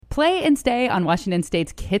Play and stay on Washington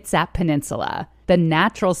State's Kitsap Peninsula, the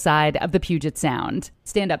natural side of the Puget Sound.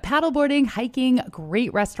 Stand-up paddleboarding, hiking,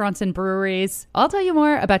 great restaurants and breweries. I'll tell you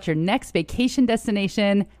more about your next vacation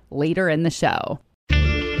destination later in the show.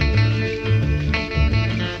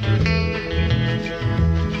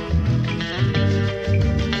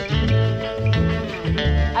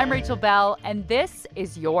 I'm Rachel Bell, and this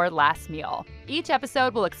is Your Last Meal. Each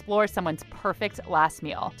episode will explore someone's perfect last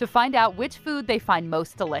meal to find out which food they find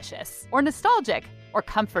most delicious, or nostalgic, or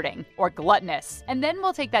comforting, or gluttonous. And then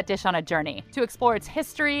we'll take that dish on a journey to explore its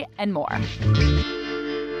history and more.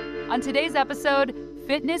 On today's episode,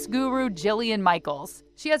 fitness guru Jillian Michaels.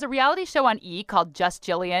 She has a reality show on E! Called Just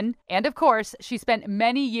Jillian. And of course, she spent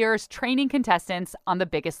many years training contestants on The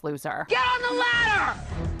Biggest Loser. Get on the ladder!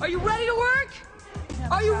 Are you ready to work?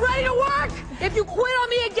 Are you ready to work? If you quit on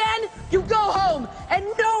me again, you go home and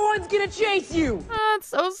no one's gonna chase you. That's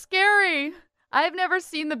so scary. I've never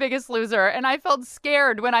seen The Biggest Loser, and I felt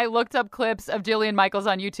scared when I looked up clips of Jillian Michaels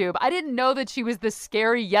on YouTube. I didn't know that she was the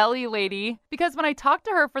scary, yelly lady, because when I talked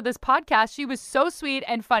to her for this podcast, she was so sweet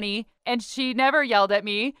and funny, and she never yelled at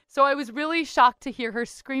me. So I was really shocked to hear her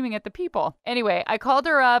screaming at the people. Anyway, I called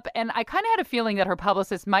her up, and I kind of had a feeling that her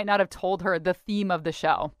publicist might not have told her the theme of the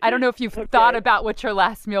show. I don't know if you've thought about what your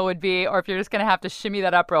last meal would be, or if you're just going to have to shimmy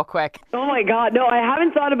that up real quick. Oh, my God. No, I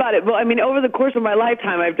haven't thought about it. Well, I mean, over the course of my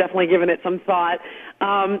lifetime, I've definitely given it some thought.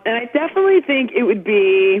 And I definitely think it would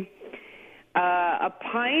be a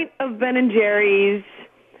pint of Ben & Jerry's,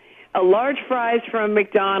 a large fries from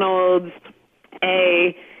McDonald's,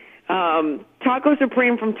 a Taco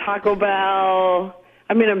Supreme from Taco Bell.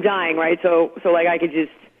 I mean, I'm dying, right? So like I could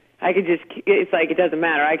just, it's like, it doesn't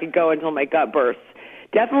matter. I could go until my gut bursts.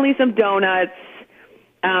 Definitely some donuts,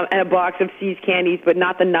 and a box of See's candies, but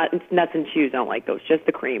not the nuts and chews. I don't like those, just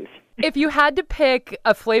the creams. If you had to pick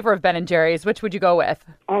a flavor of Ben & Jerry's, which would you go with?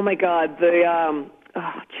 Oh my God, the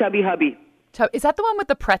Chubby Hubby. Is that the one with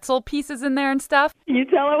the pretzel pieces in there and stuff? You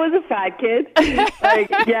tell I was a fat kid.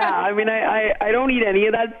 Yeah, I mean, I don't eat any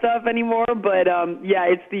of that stuff anymore, but yeah,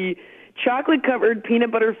 it's the chocolate-covered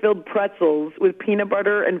peanut butter-filled pretzels with peanut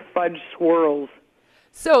butter and fudge swirls.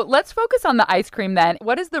 So let's focus on the ice cream then.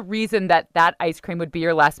 What is the reason that ice cream would be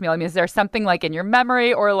your last meal? I mean, is there something like in your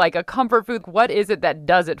memory or like a comfort food? What is it that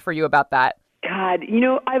does it for you about that? God, you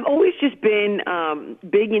know, I've always just been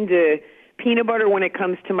big into peanut butter when it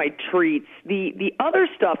comes to my treats. The other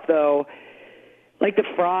stuff, though, like the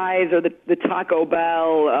fries or the Taco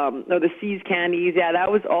Bell or the See's candies, yeah,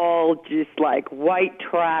 that was all just like white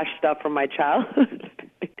trash stuff from my childhood.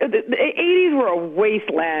 The 80s were a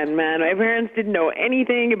wasteland, man. My parents didn't know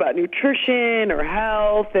anything about nutrition or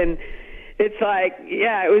health, and it's like,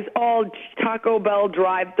 yeah, it was all Taco Bell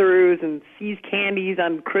drive-thrus and See's candies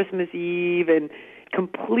on Christmas Eve and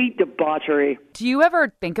complete debauchery. Do you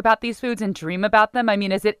ever think about these foods and dream about them? I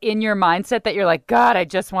mean, is it in your mindset that you're like, God, I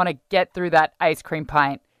just want to get through that ice cream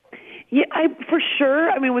pint? Yeah, for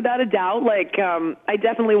sure. I mean, without a doubt, like, I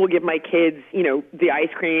definitely will give my kids, you know, the ice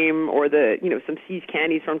cream or some See's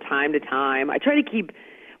candies from time to time. I try to keep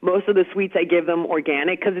most of the sweets I give them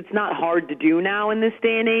organic because it's not hard to do now in this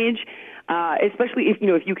day and age. Especially if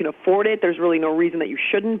you can afford it, there's really no reason that you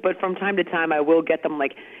shouldn't. But from time to time, I will get them,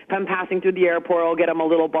 like, if I'm passing through the airport, I'll get them a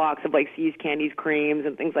little box of, like, See's candies, creams,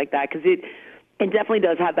 and things like that because it definitely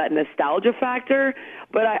does have that nostalgia factor.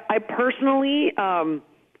 But I personally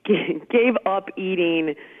gave up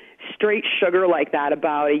eating straight sugar like that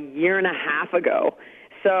about a year and a half ago.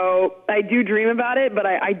 So I do dream about it, but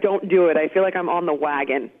I don't do it. I feel like I'm on the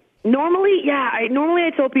wagon. Normally, I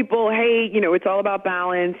tell people, hey, you know, it's all about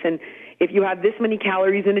balance, and if you have this many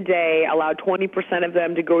calories in a day, allow 20% of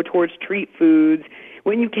them to go towards treat foods.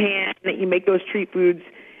 When you can, that you make those treat foods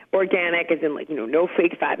organic, as in, like, you know, no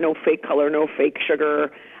fake fat, no fake color, no fake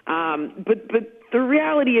sugar. But the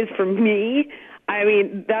reality is, for me, I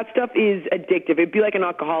mean, that stuff is addictive. It'd be like an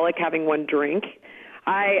alcoholic having one drink.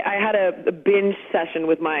 I had a binge session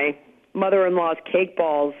with my mother-in-law's cake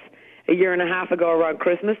balls a year and a half ago around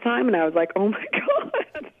Christmas time, and I was like, oh my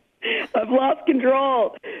God, I've lost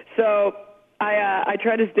control. So I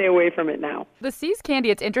try to stay away from it now. The See's candy,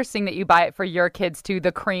 it's interesting that you buy it for your kids too,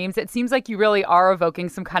 the creams. It seems like you really are evoking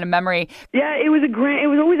some kind of memory. Yeah, it was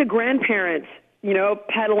always a grandparent, you know,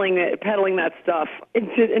 peddling that stuff. And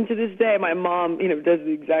to this day, my mom, you know, does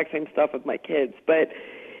the exact same stuff with my kids. But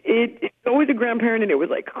it's always a grandparent, and it was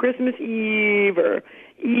like Christmas Eve or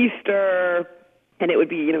Easter. And it would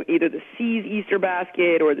be, you know, either the See's Easter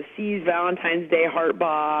basket or the See's Valentine's Day heart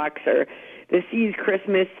box or the See's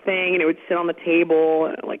Christmas thing, and it would sit on the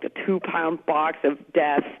table, like a 2-pound box of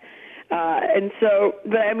death. And so,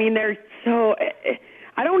 but I mean, they're so,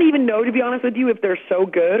 I don't even know, to be honest with you, if they're so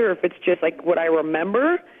good or if it's just like what I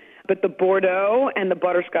remember. But the Bordeaux and the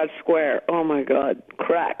butterscotch square, oh my God,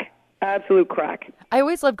 crack. Absolute crack. I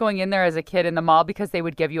always loved going in there as a kid in the mall because they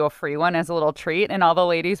would give you a free one as a little treat. And all the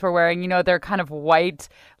ladies were wearing, they're kind of white,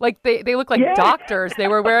 like they look like doctors. They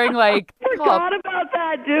were wearing like... Forgot about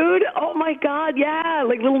that, dude. Oh my God, yeah,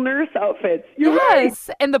 like little nurse outfits. You're yes,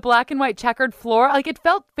 right. And the black and white checkered floor. Like it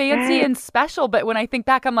felt fancy and special. But when I think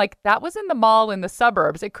back, I'm like, that was in the mall in the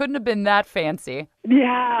suburbs. It couldn't have been that fancy.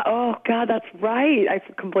 Yeah, oh God, that's right. I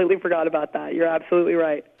completely forgot about that. You're absolutely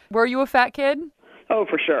right. Were you a fat kid? Oh,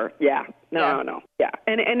 for sure. Yeah. No. Yeah.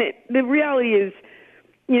 And the reality is,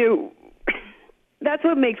 that's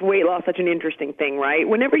what makes weight loss such an interesting thing, right?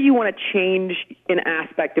 Whenever you want to change an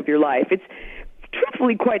aspect of your life, it's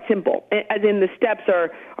truthfully quite simple, as in the steps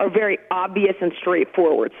are very obvious and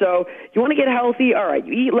straightforward. So you want to get healthy, all right,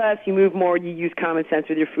 you eat less, you move more, you use common sense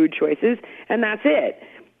with your food choices, and that's it.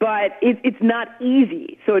 But it's not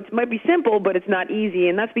easy. So it might be simple, but it's not easy,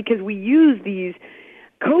 and that's because we use these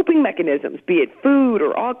coping mechanisms, be it food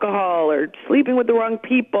or alcohol or sleeping with the wrong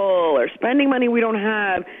people or spending money we don't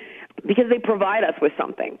have, because they provide us with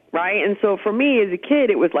something, right? And so for me as a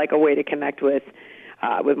kid, it was like a way to connect with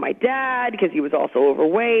my dad because he was also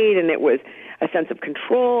overweight, and it was a sense of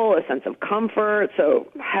control, a sense of comfort. So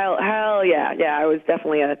hell yeah, I was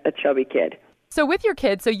definitely a chubby kid. So with your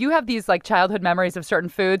kids, so you have these like childhood memories of certain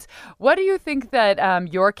foods. What do you think that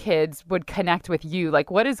your kids would connect with you? Like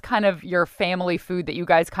what is kind of your family food that you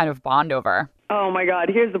guys kind of bond over? Oh my God,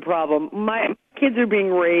 here's the problem. My kids are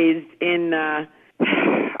being raised in,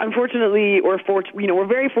 unfortunately, we're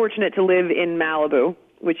very fortunate to live in Malibu,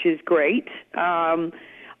 which is great.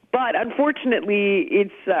 But unfortunately,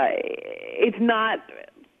 it's not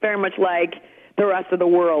very much like the rest of the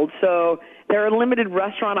world. So there are limited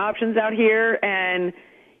restaurant options out here, and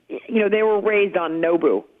they were raised on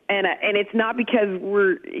Nobu, and it's not because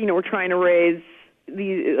we're trying to raise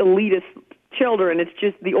these elitist children. It's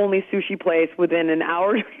just the only sushi place within an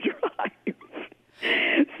hour drive.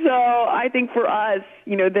 So I think for us,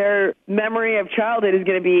 their memory of childhood is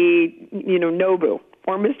going to be Nobu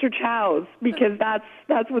or Mr. Chow's, because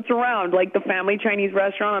that's what's around. Like the family Chinese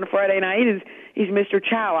restaurant on a Friday night is Mr.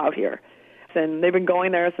 Chow out here. And they've been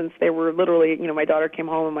going there since they were literally, my daughter came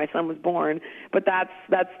home and my son was born. But that's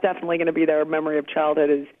definitely going to be their memory of childhood,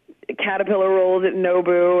 is caterpillar rolls at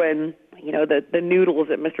Nobu and, the noodles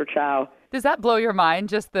at Mr. Chow. Does that blow your mind,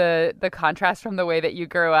 just the contrast from the way that you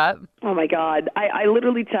grew up? Oh, my God. I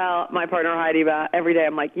literally tell my partner Heidi about every day,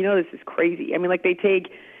 I'm like, this is crazy. I mean, like they take,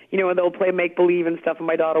 they'll play make-believe and stuff, and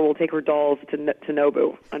my daughter will take her dolls to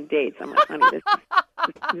Nobu on dates. I'm like, honey,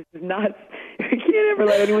 this is nuts. You can't ever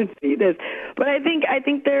let anyone see this. But I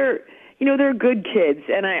think they're, they're good kids,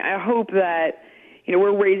 and I hope that,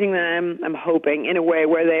 we're raising them, I'm hoping, in a way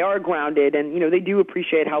where they are grounded and, they do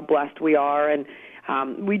appreciate how blessed we are, and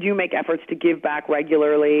we do make efforts to give back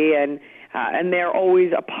regularly, and they're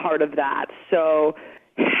always a part of that. So,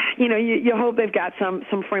 you hope they've got some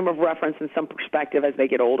frame of reference and some perspective as they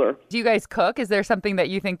get older. Do you guys cook? Is there something that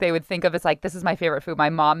you think they would think of as like, this is my favorite food my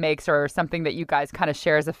mom makes, or something that you guys kind of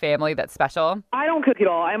share as a family that's special? I don't cook at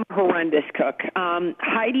all. I'm a horrendous cook.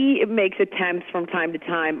 Heidi makes attempts from time to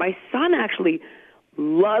time. My son actually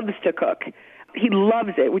loves to cook. He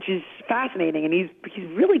loves it, which is fascinating, and he's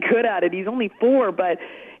really good at it. He's only 4, but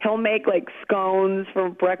he'll make like scones for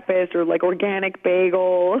breakfast, or like organic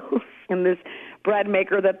bagel and this bread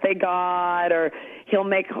maker that they got, or he'll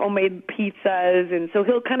make homemade pizzas. And so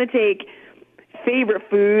he'll kind of take favorite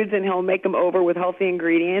foods and he'll make them over with healthy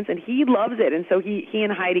ingredients, and he loves it. And so he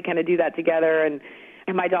and Heidi kind of do that together, and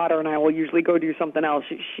my daughter and I will usually go do something else.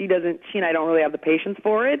 She and I don't really have the patience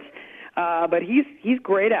for it, but he's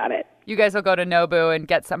great at it. You guys will go to Nobu and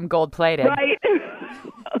get something gold-plated. Right.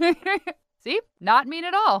 See? Not mean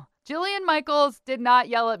at all. Jillian Michaels did not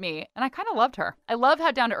yell at me, and I kind of loved her. I love how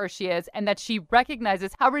down-to-earth she is, and that she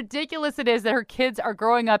recognizes how ridiculous it is that her kids are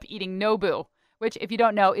growing up eating Nobu, which, if you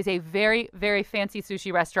don't know, is a very, very fancy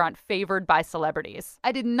sushi restaurant favored by celebrities.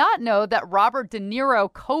 I did not know that Robert De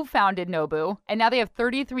Niro co-founded Nobu, and now they have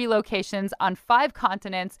 33 locations on 5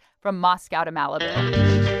 continents, from Moscow to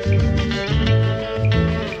Malibu.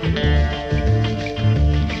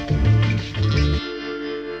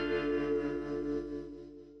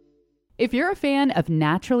 If you're a fan of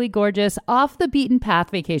naturally gorgeous,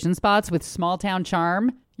 off-the-beaten-path vacation spots with small-town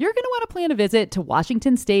charm, you're going to want to plan a visit to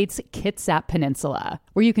Washington State's Kitsap Peninsula.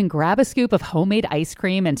 where you can grab a scoop of homemade ice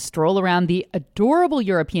cream and stroll around the adorable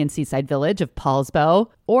European seaside village of Paulsbo,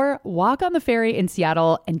 or walk on the ferry in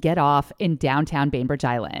Seattle and get off in downtown Bainbridge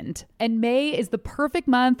Island. And May is the perfect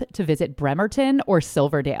month to visit Bremerton or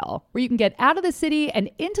Silverdale, where you can get out of the city and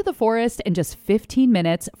into the forest in just 15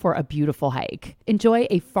 minutes for a beautiful hike. Enjoy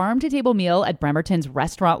a farm-to-table meal at Bremerton's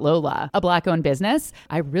Restaurant Lola, a Black-owned business.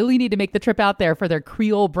 I really need to make the trip out there for their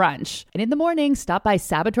Creole brunch. And in the morning, stop by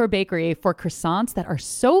Saboteur Bakery for croissants that are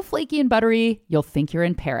so flaky and buttery, you'll think you're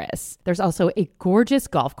in Paris. There's also a gorgeous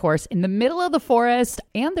golf course in the middle of the forest,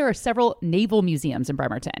 and there are several naval museums in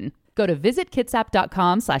Bremerton. Go to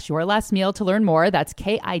visitkitsap.com/yourlastmeal to learn more. That's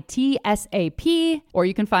KITSAP. Or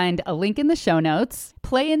you can find a link in the show notes.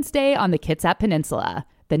 Play and stay on the Kitsap Peninsula,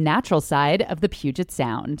 the natural side of the Puget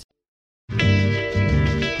Sound.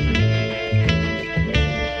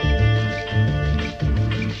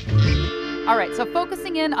 All right, so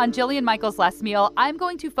focusing in on Jillian Michaels' last meal, I'm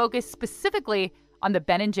going to focus specifically on the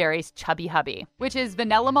Ben & Jerry's Chubby Hubby, which is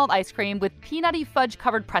vanilla malt ice cream with peanutty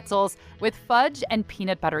fudge-covered pretzels with fudge and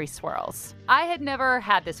peanut buttery swirls. I had never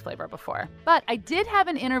had this flavor before, but I did have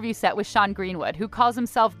an interview set with Sean Greenwood, who calls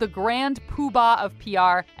himself the grand poobah of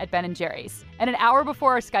PR at Ben & Jerry's. And an hour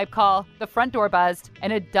before our Skype call, the front door buzzed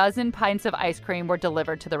and a dozen pints of ice cream were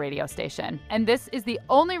delivered to the radio station. And this is the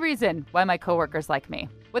only reason why my coworkers like me.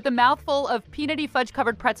 With a mouthful of peanutty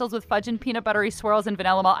fudge-covered pretzels with fudge and peanut buttery swirls and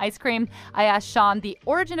vanilla malt ice cream, I asked Sean the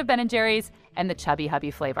origin of Ben & Jerry's and the Chubby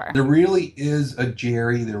Hubby flavor. There really is a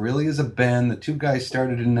Jerry. There really is a Ben. The two guys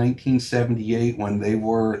started in 1978 when they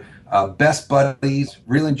were best buddies,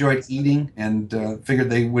 really enjoyed eating, and figured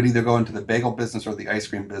they would either go into the bagel business or the ice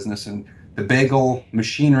cream business. And the bagel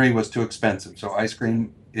machinery was too expensive, so ice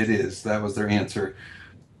cream it is. That was their answer.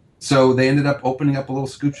 So they ended up opening up a little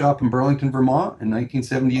scoop shop in Burlington, Vermont in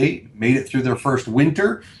 1978, made it through their first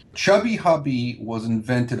winter. Chubby Hubby was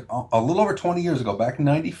invented a little over 20 years ago, back in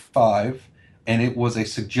 95, and it was a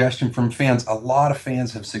suggestion from fans. A lot of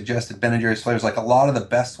fans have suggested Ben & Jerry's flavors, like a lot of the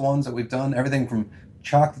best ones that we've done, everything from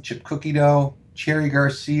chocolate chip cookie dough, Cherry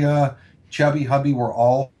Garcia, Chubby Hubby were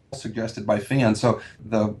all suggested by fans. So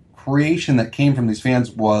the creation that came from these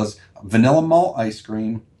fans was vanilla malt ice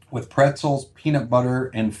cream with pretzels, peanut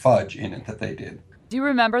butter, and fudge in it that they did. Do you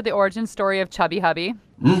remember the origin story of Chubby Hubby?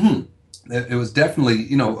 Mm-hmm. It was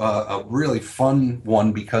definitely, a really fun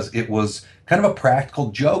one because it was kind of a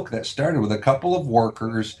practical joke that started with a couple of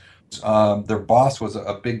workers. Their boss was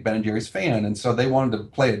a big Ben & Jerry's fan, and so they wanted to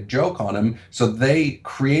play a joke on him. So they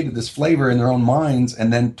created this flavor in their own minds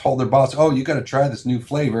and then told their boss, oh, you got to try this new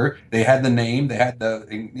flavor. They had the name, they had the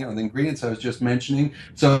ingredients I was just mentioning.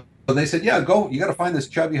 So they said, yeah, go, you got to find this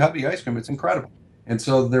Chubby Hubby ice cream. It's incredible. And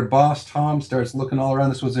so their boss, Tom, starts looking all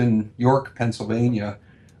around. This was in York, Pennsylvania.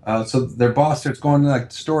 So their boss starts going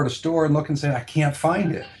like store to store and looking and saying, I can't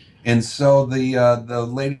find it. And so the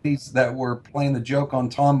ladies that were playing the joke on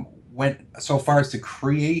Tom went so far as to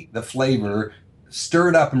create the flavor, stir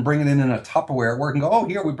it up and bring it in a Tupperware at work and go, oh,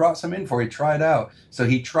 here, we brought some in for you. Try it out. So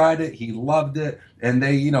he tried it. He loved it. And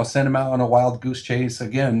they, sent him out on a wild goose chase,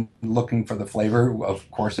 again, looking for the flavor. Of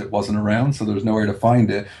course, it wasn't around, so there was nowhere to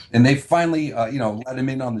find it. And they finally, let him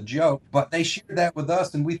in on the joke. But they shared that with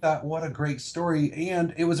us, and we thought, what a great story.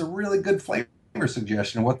 And it was a really good flavor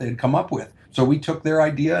suggestion of what they'd come up with. So we took their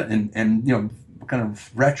idea and kind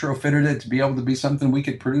of retrofitted it to be able to be something we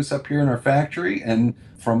could produce up here in our factory. And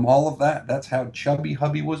from all of that, that's how Chubby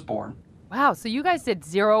Hubby was born. Wow, so you guys did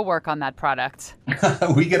zero work on that product.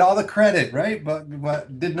 We get all the credit, right?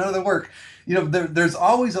 But did none of the work. There's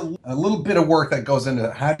always a little bit of work that goes into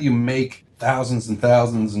how do you make thousands and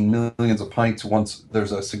thousands and millions of pints once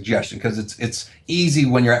there's a suggestion, because it's easy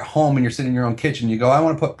when you're at home and you're sitting in your own kitchen, you go, I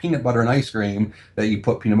want to put peanut butter in ice cream, that you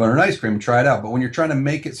put peanut butter in ice cream and try it out. But when you're trying to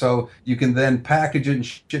make it so you can then package it and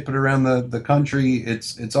ship it around the country,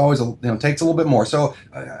 it's always takes a little bit more. So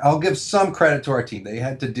I'll give some credit to our team. They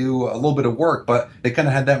had to do a little bit of work, but they kind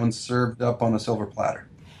of had that one served up on a silver platter.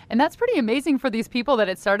 And that's pretty amazing for these people that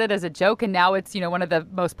it started as a joke and now it's, one of the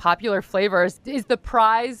most popular flavors. Is the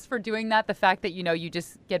prize for doing that the fact that, you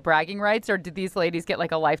just get bragging rights, or did these ladies get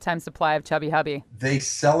like a lifetime supply of Chubby Hubby? They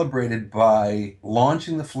celebrated by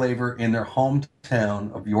launching the flavor in their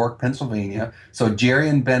hometown of York, Pennsylvania. So Jerry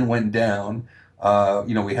and Ben went down.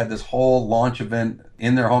 We had this whole launch event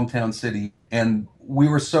in their hometown city, and we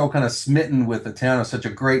were so kind of smitten with the town. It was such a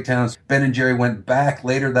great town. Ben and Jerry went back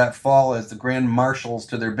later that fall as the grand marshals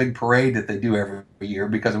to their big parade that they do every year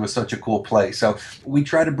because it was such a cool place. So we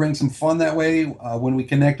try to bring some fun that way when we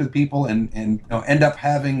connect with people and end up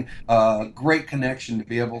having a great connection to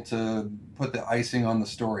be able to put the icing on the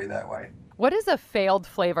story that way. What is a failed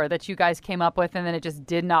flavor that you guys came up with and then it just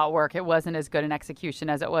did not work? It wasn't as good an execution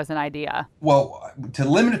as it was an idea. Well, to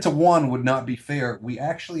limit it to one would not be fair. We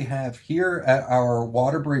actually have here at our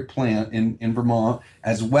Waterbury plant in Vermont,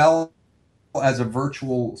 as well as a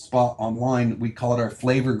virtual spot online, we call it our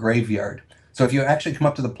flavor graveyard. So if you actually come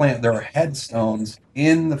up to the plant, there are headstones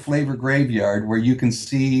in the flavor graveyard where you can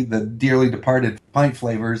see the dearly departed pint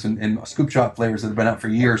flavors and scoop shop flavors that have been out for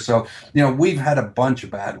years. So, we've had a bunch of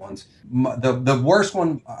bad ones. The worst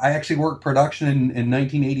one, I actually worked production in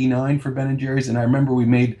 1989 for Ben & Jerry's, and I remember we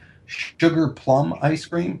made sugar plum ice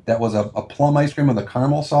cream. That was a plum ice cream with a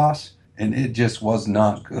caramel sauce. And it just was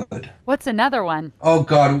not good. What's another one? Oh,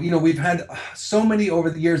 God. We've had so many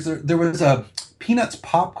over the years. There was a peanuts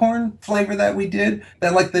popcorn flavor that we did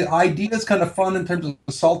that, like, the idea is kind of fun in terms of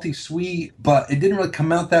salty sweet, but it didn't really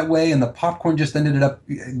come out that way. And the popcorn just ended up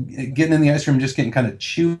getting in the ice cream, just getting kind of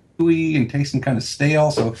chewy and tasting kind of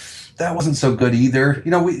stale. So that wasn't so good either.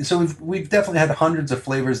 We've definitely had hundreds of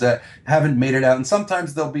flavors that haven't made it out. And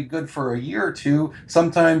sometimes they'll be good for a year or two.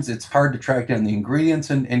 Sometimes it's hard to track down the ingredients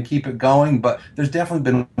and keep it going. But there's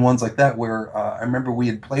definitely been ones like that where I remember we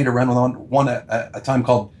had played around with one at a time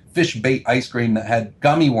called fish bait ice cream that had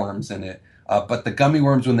gummy worms in it. But the gummy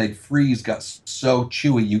worms, when they'd freeze, got so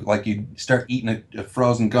chewy, you start eating a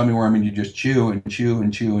frozen gummy worm and you just chew and chew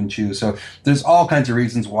and chew and chew. So there's all kinds of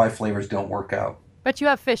reasons why flavors don't work out. But you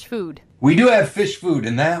have fish food. We do have fish food,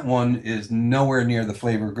 and that one is nowhere near the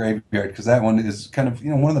flavor graveyard because that one is kind of,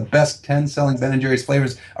 one of the best 10 selling Ben & Jerry's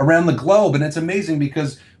flavors around the globe. And it's amazing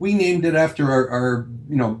because we named it after our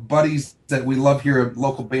buddies that we love here, a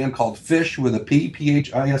local band called Phish with a P,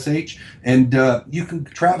 P-H-I-S-H. And you can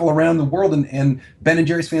travel around the world and Ben &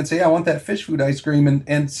 Jerry's fans say, I want that fish food ice cream.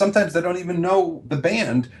 And sometimes they don't even know the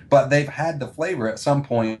band, but they've had the flavor at some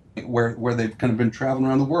point where they've kind of been traveling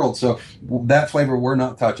around the world. So that flavor we're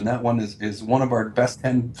not touching. That one is one of our best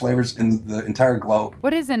 10 flavors in the entire globe.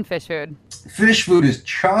 What is in fish food? Fish food is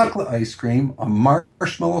chocolate ice cream, a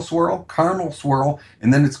marshmallow swirl, caramel swirl,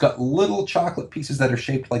 and then it's got little chocolate pieces that are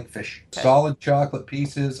shaped like fish. Okay. Solid chocolate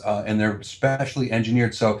pieces, and they're specially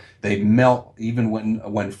engineered so they melt even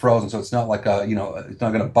when frozen. So it's not like it's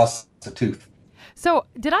not going to bust a tooth. So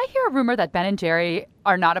did I hear a rumor that Ben & Jerry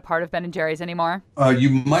are not a part of Ben & Jerry's anymore? You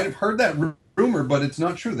might have heard that rumor, but it's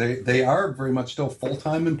not true. They are very much still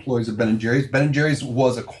full-time employees of Ben & Jerry's. Ben & Jerry's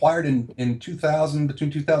was acquired in 2000,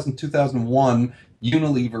 between 2000 and 2001.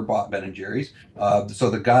 Unilever bought Ben & Jerry's.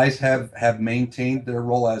 So the guys have maintained their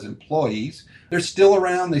role as employees. They're still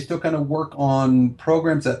around. They still kind of work on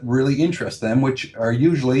programs that really interest them, which are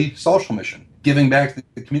usually social mission, giving back to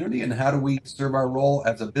the community, and how do we serve our role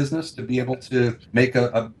as a business to be able to make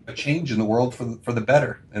a change in the world for the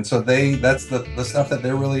better. And so that's the stuff that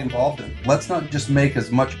they're really involved in. Let's not just make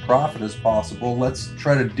as much profit as possible. Let's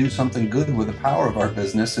try to do something good with the power of our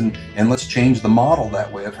business, and let's change the model that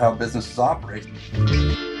way of how businesses operate.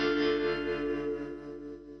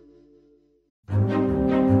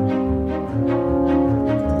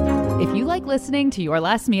 If you like listening to Your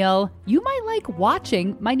Last Meal, you might like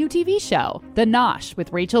watching my new TV show, The Nosh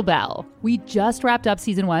with Rachel Bell. We just wrapped up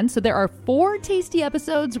season 1, so there are 4 tasty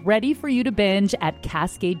episodes ready for you to binge at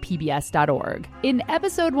CascadePBS.org. In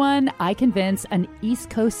episode 1, I convince an East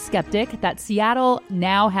Coast skeptic that Seattle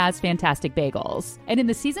now has fantastic bagels. And in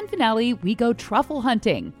the season finale, we go truffle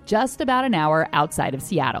hunting, just about an hour outside of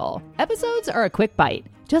Seattle. Episodes are a quick bite,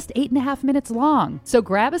 just 8.5 minutes long. So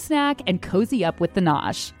grab a snack and cozy up with The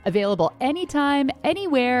Nosh. Available anytime,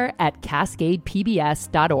 anywhere at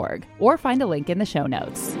CascadePBS.org, or find a link in the show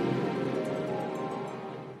notes.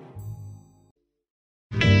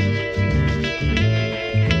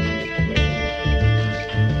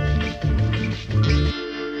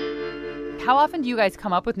 How often do you guys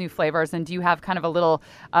come up with new flavors, and do you have kind of a little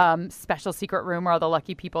special secret room where all the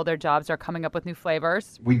lucky people, their jobs are coming up with new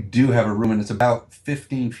flavors? We do have a room, and it's about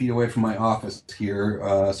 15 feet away from my office here,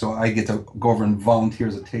 so I get to go over and volunteer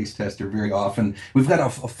as a taste tester very often. We've got a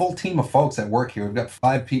full team of folks that work here. We've got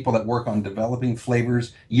 5 people that work on developing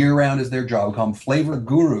flavors year-round is their job. We call them flavor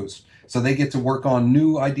gurus. So they get to work on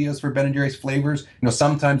new ideas for Ben & Jerry's flavors.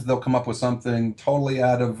 Sometimes they'll come up with something totally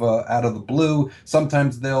out of the blue.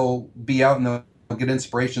 Sometimes they'll be out and they'll get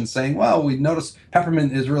inspiration saying, well, we noticed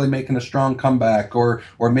peppermint is really making a strong comeback, or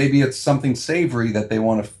maybe it's something savory that they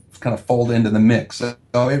want to kind of fold into the mix. So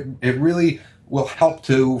it really will help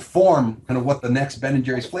to form kind of what the next Ben &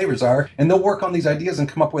 Jerry's flavors are. And they'll work on these ideas and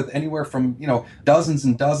come up with anywhere from, dozens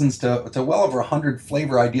and dozens to well over 100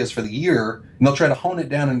 flavor ideas for the year. And they'll try to hone it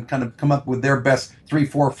down and kind of come up with their best 3,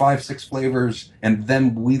 4, 5, 6 flavors. And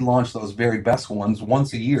then we launch those very best ones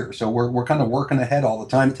once a year. So we're kind of working ahead all the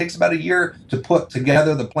time. It takes about a year to put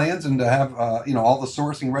together the plans and to have, all the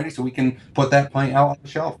sourcing ready so we can put that plant out on the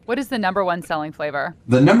shelf. What is the number one selling flavor?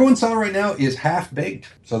 The number one seller right now is half baked.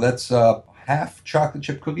 So that's half chocolate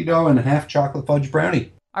chip cookie dough and half chocolate fudge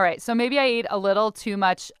brownie. All right, so maybe I ate a little too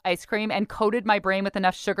much ice cream and coated my brain with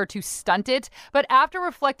enough sugar to stunt it. But after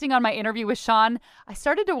reflecting on my interview with Sean, I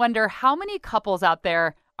started to wonder how many couples out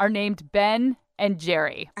there are named Ben and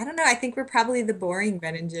Jerry. I don't know. I think we're probably the boring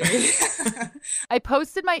Ben and Jerry. I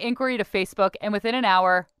posted my inquiry to Facebook, and within an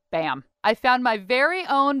hour, bam, I found my very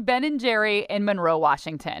own Ben and Jerry in Monroe,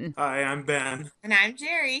 Washington. Hi, I'm Ben. And I'm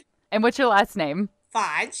Jerry. And what's your last name?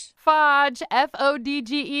 Fodge. Fodge,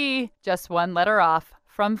 Fodge. Just one letter off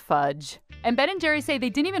from fudge. And Ben and Jerry say they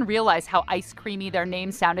didn't even realize how ice creamy their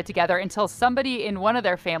names sounded together until somebody in one of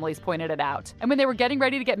their families pointed it out. And when they were getting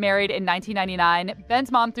ready to get married in 1999,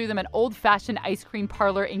 Ben's mom threw them an old-fashioned ice cream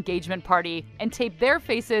parlor engagement party and taped their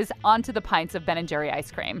faces onto the pints of Ben and Jerry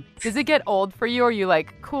ice cream. Does it get old for you, or are you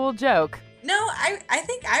like, cool joke? No, I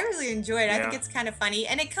think I really enjoy it. Yeah. I think it's kind of funny.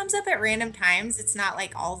 And it comes up at random times. It's not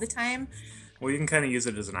like all the time. Well, you can kind of use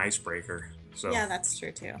it as an icebreaker. So. Yeah, that's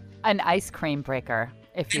true too. An ice cream breaker,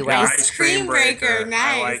 if you will. Ice cream breaker. Nice.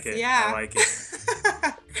 I like it. Yeah. I like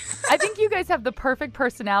it. I think you guys have the perfect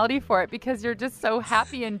personality for it because you're just so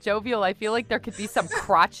happy and jovial. I feel like there could be some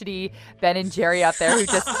crotchety Ben and Jerry out there who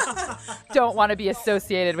just don't want to be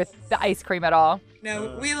associated with the ice cream at all.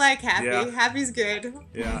 No, we like Happy. Yeah. Happy's good.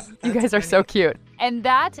 Yeah. You guys are so cute. And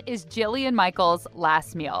that is Jillian Michaels'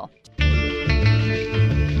 last meal.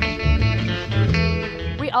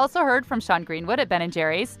 We also heard from Sean Greenwood at Ben &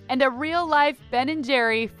 Jerry's and a real-life Ben &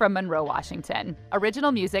 Jerry from Monroe, Washington.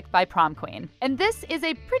 Original music by Prom Queen. And this is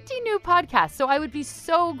a pretty new podcast, so I would be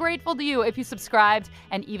so grateful to you if you subscribed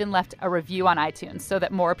and even left a review on iTunes so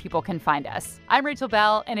that more people can find us. I'm Rachel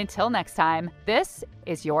Bell, and until next time, this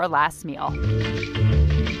is Your Last Meal.